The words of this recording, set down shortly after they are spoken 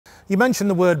You mention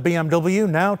the word BMW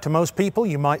now, to most people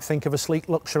you might think of a sleek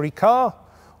luxury car,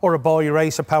 or a boy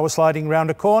racer power sliding round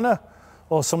a corner,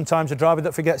 or sometimes a driver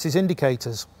that forgets his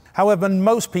indicators. However,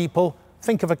 most people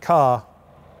think of a car.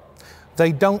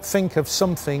 They don't think of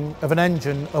something of an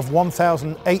engine of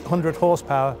 1,800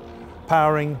 horsepower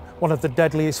powering one of the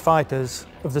deadliest fighters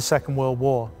of the Second World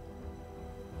War,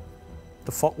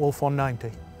 the Focke-Wulf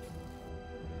 190.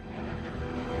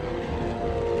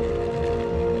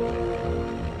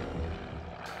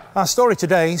 Our story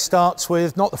today starts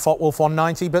with not the Focke-Wulf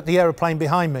 190, but the aeroplane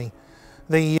behind me,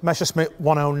 the Messerschmitt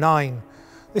 109.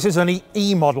 This is an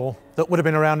E model that would have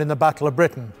been around in the Battle of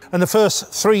Britain. And the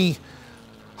first three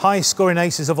high-scoring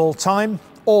aces of all time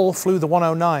all flew the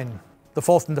 109. The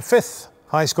fourth and the fifth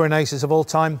high-scoring aces of all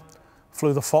time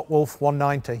flew the Focke-Wulf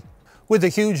 190. With the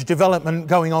huge development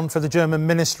going on for the German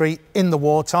ministry in the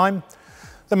wartime,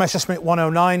 the Messerschmitt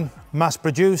 109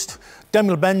 mass-produced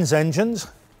Daimler-Benz engines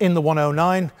in the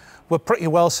 109 were pretty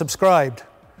well subscribed.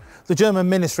 The German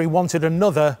ministry wanted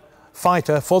another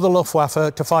fighter for the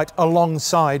Luftwaffe to fight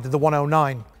alongside the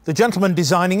 109. The gentleman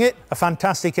designing it, a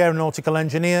fantastic aeronautical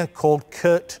engineer called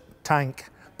Kurt Tank.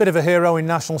 Bit of a hero in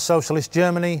National Socialist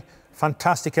Germany,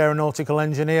 fantastic aeronautical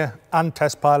engineer and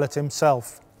test pilot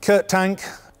himself. Kurt Tank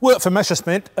worked for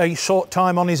Messerschmitt a short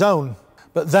time on his own,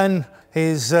 but then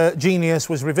his genius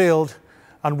was revealed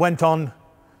and went on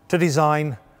to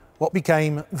design what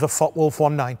became the Focke-Wulf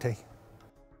 190.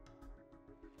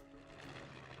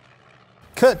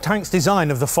 Kurt Tank's design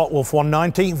of the Focke-Wulf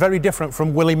 190 very different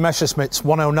from Willy Messerschmitt's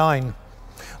 109.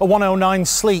 A 109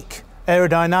 sleek,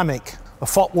 aerodynamic. A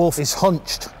Focke-Wulf is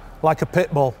hunched like a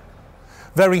pitbull.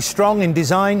 Very strong in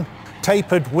design,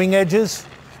 tapered wing edges.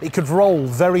 It could roll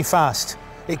very fast.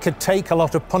 It could take a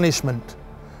lot of punishment.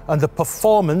 And the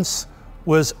performance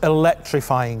was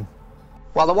electrifying.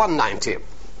 Well, the 190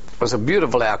 was a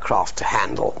beautiful aircraft to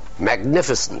handle,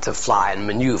 magnificent to fly and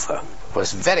maneuver. It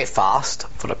was very fast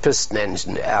for a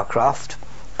piston-engine aircraft,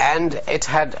 and it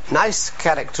had nice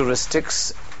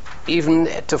characteristics even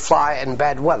to fly in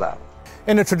bad weather.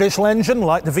 In a traditional engine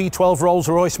like the V12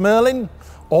 Rolls-Royce Merlin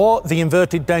or the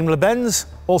inverted Daimler-Benz,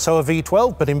 also a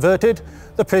V12 but inverted,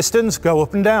 the pistons go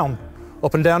up and down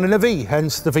in a V,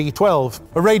 hence the V12.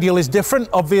 A radial is different,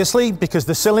 obviously, because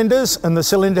the cylinders and the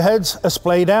cylinder heads are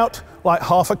splayed out like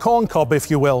half a corn cob, if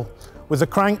you will, with a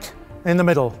crank in the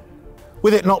middle.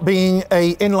 With it not being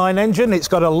an inline engine, it's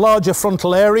got a larger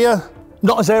frontal area,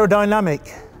 not as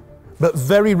aerodynamic, but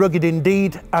very rugged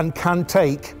indeed and can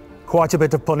take quite a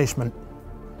bit of punishment.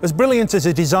 As brilliant as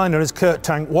a designer as Kurt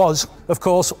Tank was, of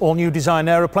course, all new design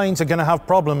aeroplanes are going to have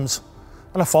problems,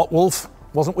 and a Focke-Wulf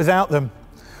wasn't without them.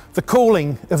 The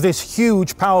cooling of this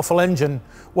huge, powerful engine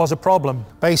was a problem.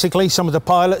 Basically, some of the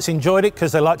pilots enjoyed it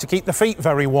because they like to keep their feet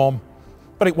very warm,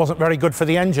 but it wasn't very good for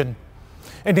the engine.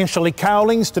 Initially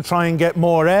cowlings to try and get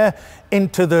more air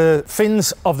into the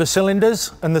fins of the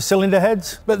cylinders and the cylinder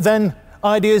heads, but then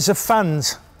ideas of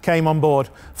fans came on board.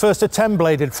 First a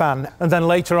 10-bladed fan, and then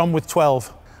later on with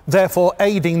 12, therefore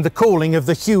aiding the cooling of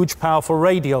the huge, powerful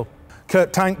radial.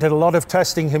 Kurt Tank did a lot of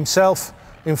testing himself.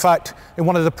 In fact, in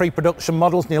one of the pre-production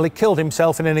models, nearly killed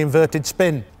himself in an inverted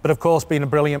spin. But of course, being a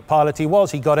brilliant pilot he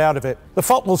was, he got out of it. The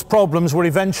Focke-Wulf's problems were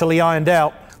eventually ironed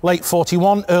out. Late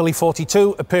 41, early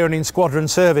 42, appearing in squadron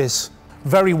service.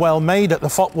 Very well made at the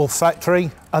Focke-Wulf factory,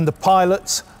 and the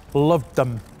pilots loved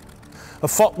them. A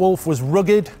Focke-Wulf was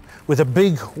rugged, with a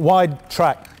big, wide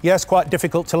track. Yes, quite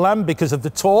difficult to land because of the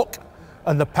torque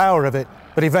and the power of it.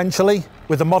 But eventually,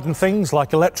 with the modern things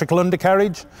like electrical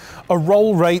undercarriage, a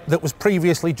roll rate that was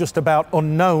previously just about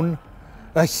unknown,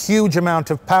 a huge amount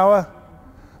of power,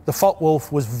 the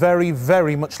Focke-Wulf was very,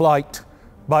 very much liked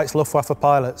by its Luftwaffe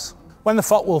pilots. When the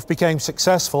Focke-Wulf became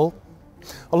successful,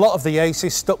 a lot of the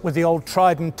aces stuck with the old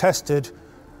tried and tested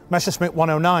Messerschmitt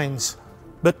 109s,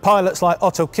 but pilots like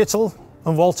Otto Kittel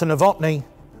and Walter Novotny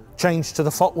changed to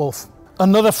the Focke-Wulf.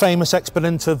 Another famous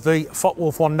exponent of the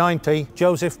Focke-Wulf 190,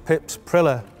 Joseph Pips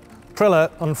Priller.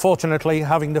 Priller, unfortunately,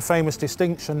 having the famous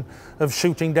distinction of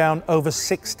shooting down over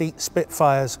 60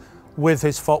 Spitfires with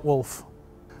his Focke-Wulf.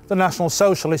 The National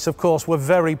Socialists, of course, were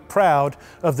very proud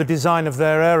of the design of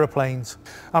their aeroplanes.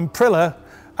 And Priller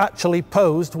actually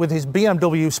posed with his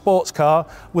BMW sports car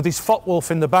with his Focke-Wulf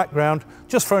in the background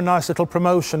just for a nice little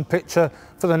promotion picture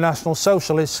for the National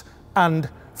Socialists and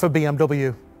for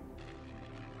BMW.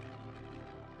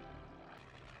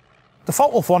 The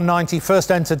Focke-Wulf 190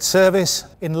 first entered service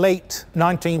in late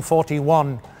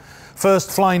 1941, first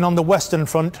flying on the Western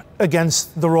Front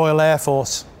against the Royal Air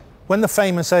Force. When the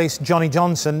famous ace Johnny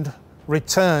Johnson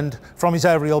returned from his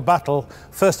aerial battle,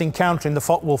 first encountering the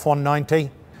Focke-Wulf 190,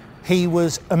 he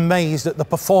was amazed at the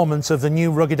performance of the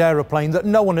new rugged aeroplane that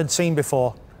no one had seen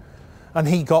before. And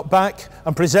he got back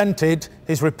and presented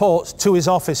his reports to his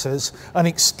officers and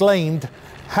exclaimed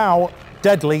how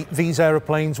deadly these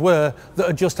aeroplanes were that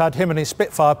had just had him and his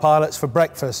Spitfire pilots for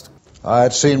breakfast. I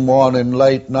had seen one in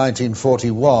late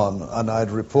 1941, and I'd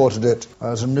reported it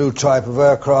as a new type of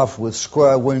aircraft with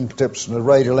square wingtips and a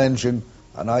radial engine,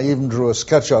 and I even drew a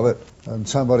sketch of it. And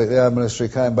somebody at the Air Ministry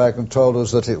came back and told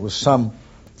us that it was some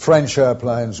French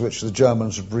airplanes which the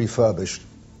Germans had refurbished.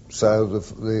 So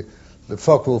the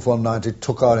Focke-Wulf 190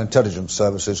 took our intelligence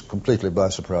services completely by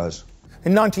surprise.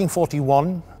 In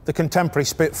 1941, the contemporary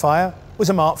Spitfire was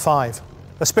a Mark V.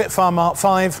 The Spitfire Mark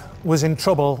V was in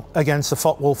trouble against the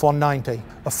Focke-Wulf 190.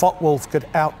 A Focke-Wulf could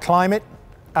outclimb it,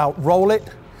 outroll it,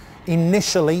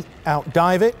 initially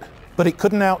outdive it, but it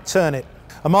couldn't outturn it.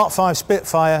 A Mark V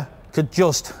Spitfire could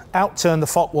just outturn the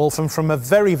Focke-Wulf and from a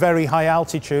very, very high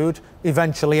altitude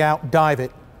eventually outdive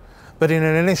it. But in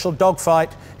an initial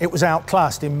dogfight, it was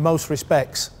outclassed in most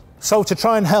respects. So to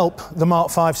try and help the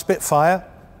Mark V Spitfire,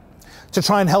 to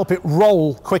try and help it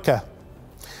roll quicker,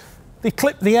 they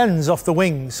clipped the ends off the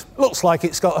wings. Looks like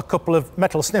it's got a couple of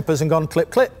metal snippers and gone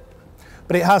clip, clip.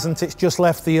 But it hasn't, it's just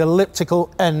left the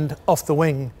elliptical end off the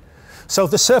wing. So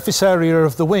the surface area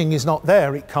of the wing is not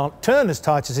there. It can't turn as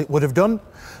tight as it would have done,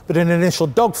 but in an initial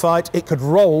dogfight, it could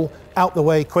roll out the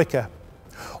way quicker.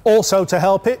 Also to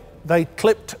help it, they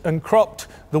clipped and cropped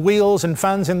the wheels and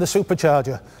fans in the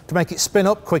supercharger to make it spin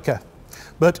up quicker.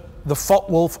 But the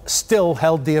Focke-Wulf still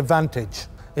held the advantage.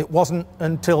 It wasn't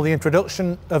until the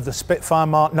introduction of the Spitfire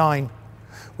Mark IX,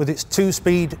 with its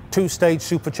two-speed, two-stage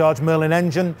supercharged Merlin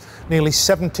engine, nearly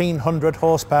 1,700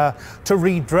 horsepower, to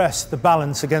redress the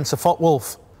balance against the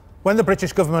Focke-Wulf. When the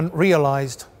British government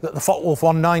realised that the Focke-Wulf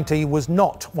 190 was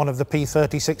not one of the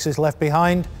P-36s left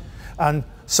behind, and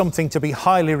something to be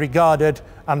highly regarded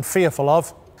and fearful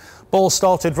of, balls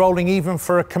started rolling even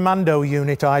for a commando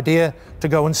unit idea to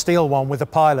go and steal one with a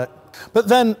pilot. But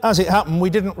then, as it happened, we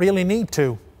didn't really need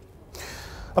to.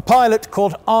 A pilot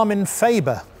called Armin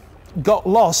Faber got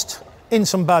lost in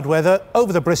some bad weather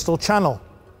over the Bristol Channel.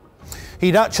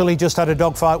 He'd actually just had a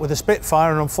dogfight with a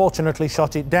Spitfire and unfortunately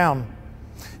shot it down.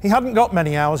 He hadn't got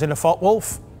many hours in a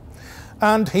Focke-Wulf,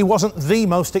 and he wasn't the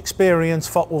most experienced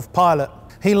Focke-Wulf pilot.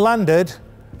 He landed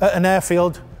at an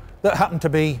airfield that happened to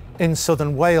be in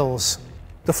southern Wales.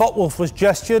 The Focke-Wulf was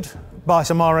gestured by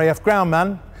some RAF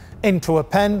groundman into a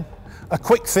pen. A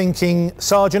quick-thinking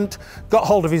sergeant got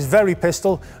hold of his very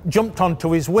pistol, jumped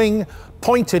onto his wing,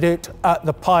 pointed it at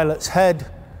the pilot's head,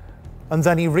 and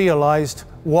then he realised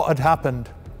what had happened.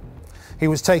 He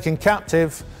was taken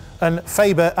captive, and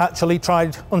Faber actually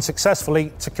tried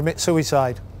unsuccessfully to commit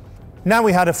suicide. Now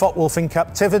we had a Focke-Wulf in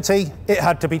captivity, it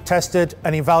had to be tested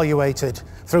and evaluated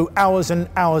through hours and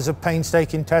hours of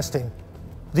painstaking testing.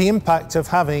 The impact of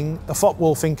having a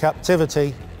Focke-Wulf in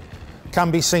captivity can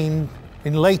be seen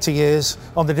in later years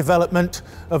on the development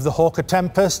of the Hawker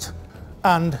Tempest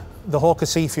and the Hawker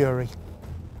Sea Fury.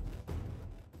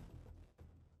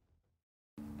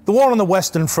 The war on the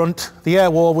Western Front, the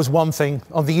air war, was one thing.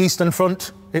 On the Eastern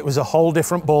Front, it was a whole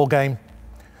different ball game.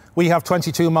 We have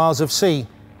 22 miles of sea.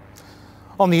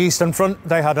 On the Eastern Front,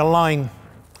 they had a line.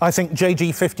 I think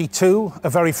JG-52, a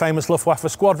very famous Luftwaffe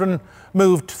squadron,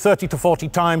 moved 30 to 40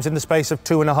 times in the space of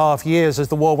 2.5 years as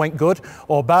the war went good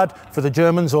or bad for the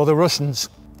Germans or the Russians.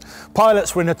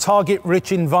 Pilots were in a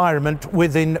target-rich environment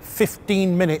within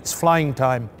 15 minutes flying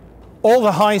time. All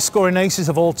the high-scoring aces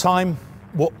of all time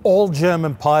were all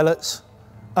German pilots,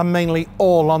 and mainly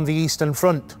all on the Eastern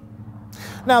Front.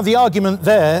 Now, the argument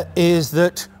there is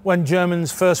that when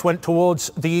Germans first went towards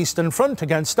the Eastern Front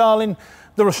against Stalin,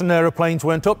 the Russian aeroplanes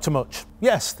weren't up to much.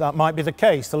 Yes, that might be the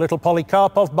case. The little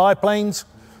Polikarpov biplanes,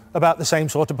 about the same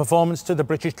sort of performance to the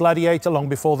British Gladiator long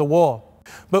before the war.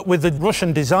 But with the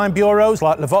Russian design bureaus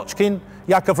like Lavochkin,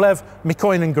 Yakovlev,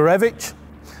 Mikoyan and Gurevich,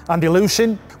 and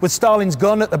Ilyushin, with Stalin's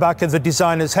gun at the back of the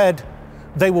designer's head,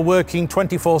 they were working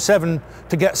 24/7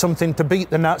 to get something to beat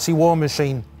the Nazi war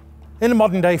machine. In a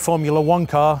modern-day Formula One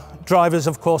car, drivers,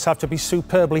 of course, have to be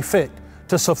superbly fit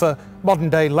to suffer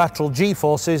modern-day lateral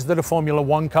G-forces that a Formula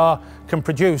One car can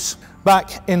produce.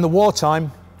 Back in the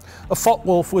wartime, a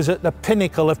Focke-Wulf was at the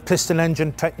pinnacle of piston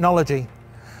engine technology,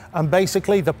 and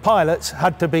basically the pilots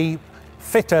had to be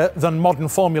fitter than modern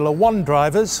Formula One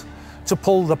drivers to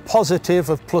pull the positive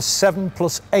of +7,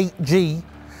 +8 G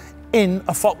in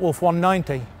a Focke-Wulf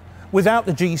 190 without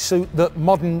the G-suit that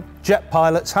modern jet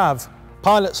pilots have.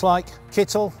 Pilots like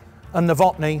Kittel and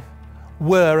Novotny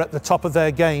were at the top of their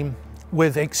game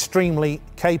with extremely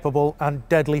capable and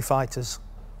deadly fighters.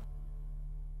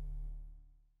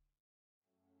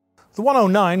 The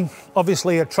 109,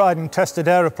 obviously a tried and tested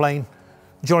aeroplane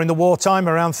during the wartime,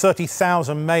 around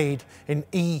 30,000 made in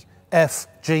E, F,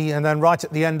 G, and then right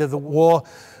at the end of the war,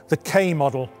 the K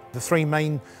model. The three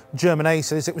main German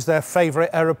aces, it was their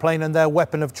favourite aeroplane and their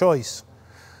weapon of choice.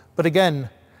 But again,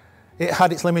 it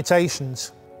had its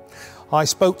limitations. I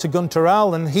spoke to Gunter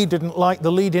Al and he didn't like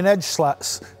the leading edge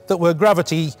slats that were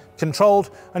gravity controlled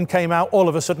and came out all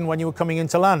of a sudden when you were coming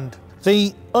into land.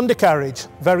 The undercarriage,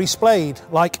 very splayed,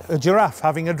 like a giraffe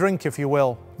having a drink, if you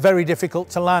will. Very difficult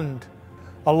to land.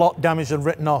 A lot damaged and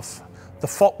written off. The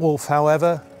Focke-Wulf,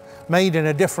 however, made in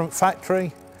a different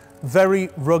factory, very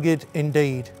rugged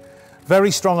indeed.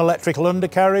 Very strong electrical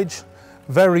undercarriage,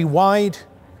 very wide.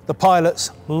 The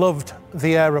pilots loved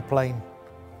the aeroplane.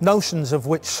 Notions of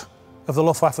which of the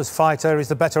Luftwaffe's fighter is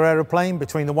the better aeroplane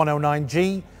between the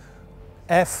 109G,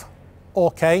 F or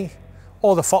K,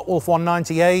 or the Focke-Wulf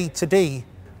 190A to D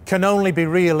can only be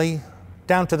really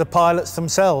down to the pilots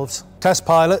themselves. Test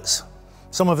pilots,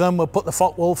 some of them will put the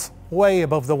Focke-Wulf way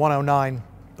above the 109.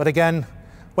 But again,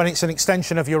 when it's an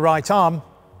extension of your right arm,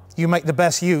 you make the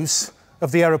best use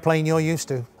of the aeroplane you're used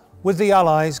to. With the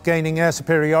Allies gaining air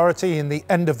superiority in the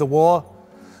end of the war,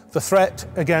 the threat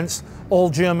against all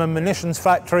German munitions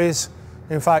factories,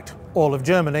 in fact all of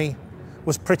Germany,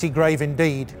 was pretty grave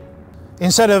indeed.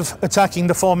 Instead of attacking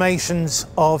the formations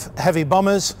of heavy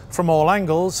bombers from all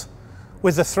angles,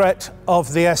 with the threat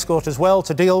of the escort as well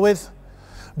to deal with,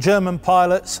 German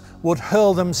pilots would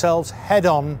hurl themselves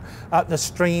head-on at the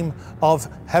stream of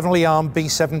heavily armed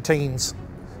B-17s.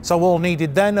 So all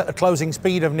needed then, at a closing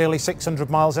speed of nearly 600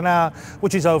 miles an hour,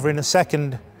 which is over in a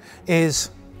second,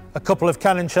 is a couple of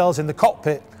cannon shells in the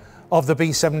cockpit of the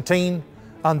B-17,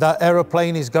 and that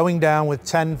aeroplane is going down with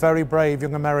 10 very brave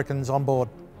young Americans on board.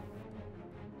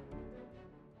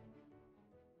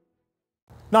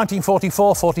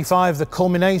 1944-45, the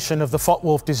culmination of the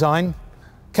Focke-Wulf design,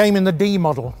 came in the D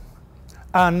model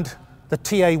and the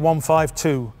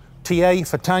TA-152, TA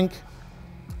for tank,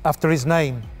 after his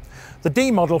name. The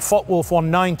D model Focke-Wulf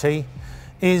 190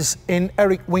 is in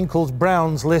Eric Winkles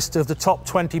Brown's list of the top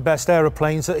 20 best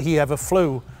aeroplanes that he ever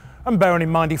flew. And bearing in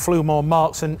mind he flew more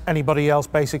marks than anybody else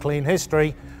basically in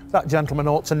history, that gentleman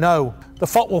ought to know. The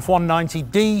Focke-Wulf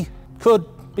 190D could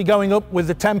be going up with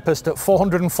the Tempest at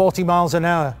 440 miles an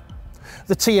hour.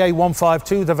 The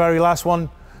TA-152, the very last one,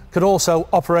 could also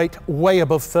operate way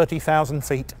above 30,000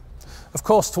 feet. Of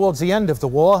course, towards the end of the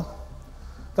war,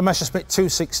 the Messerschmitt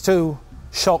 262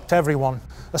 shocked everyone.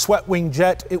 A swept-wing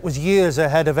jet, it was years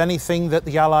ahead of anything that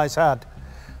the Allies had.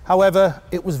 However,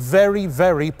 it was very,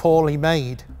 very poorly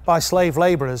made by slave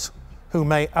labourers who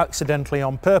may accidentally,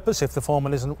 on purpose, if the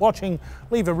foreman isn't watching,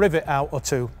 leave a rivet out or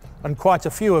two, and quite a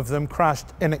few of them crashed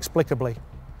inexplicably.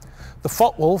 The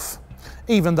Focke-Wulf,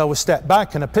 even though a step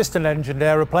back and a piston-engined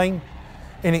aeroplane,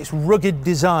 in its rugged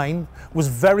design was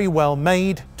very well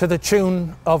made, to the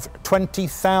tune of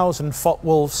 20,000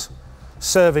 Focke-Wulfs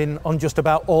serving on just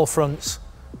about all fronts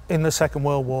in the Second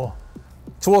World War.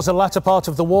 Towards the latter part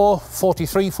of the war,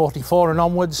 43, 44 and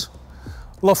onwards,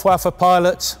 Luftwaffe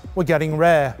pilots were getting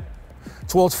rare.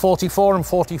 Towards 44 and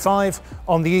 45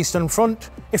 on the Eastern Front,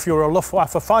 if you were a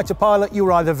Luftwaffe fighter pilot, you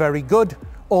were either very good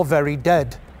or very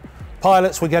dead.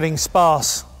 Pilots were getting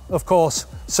sparse, of course,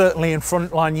 certainly in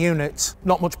frontline units.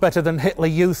 Not much better than Hitler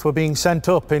Youth were being sent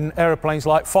up in aeroplanes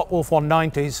like Focke-Wulf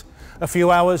 190s, a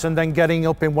few hours and then getting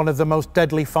up in one of the most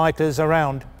deadly fighters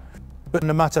around. But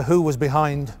no matter who was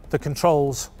behind the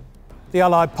controls, the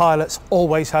Allied pilots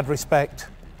always had respect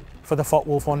for the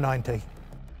Focke-Wulf 190.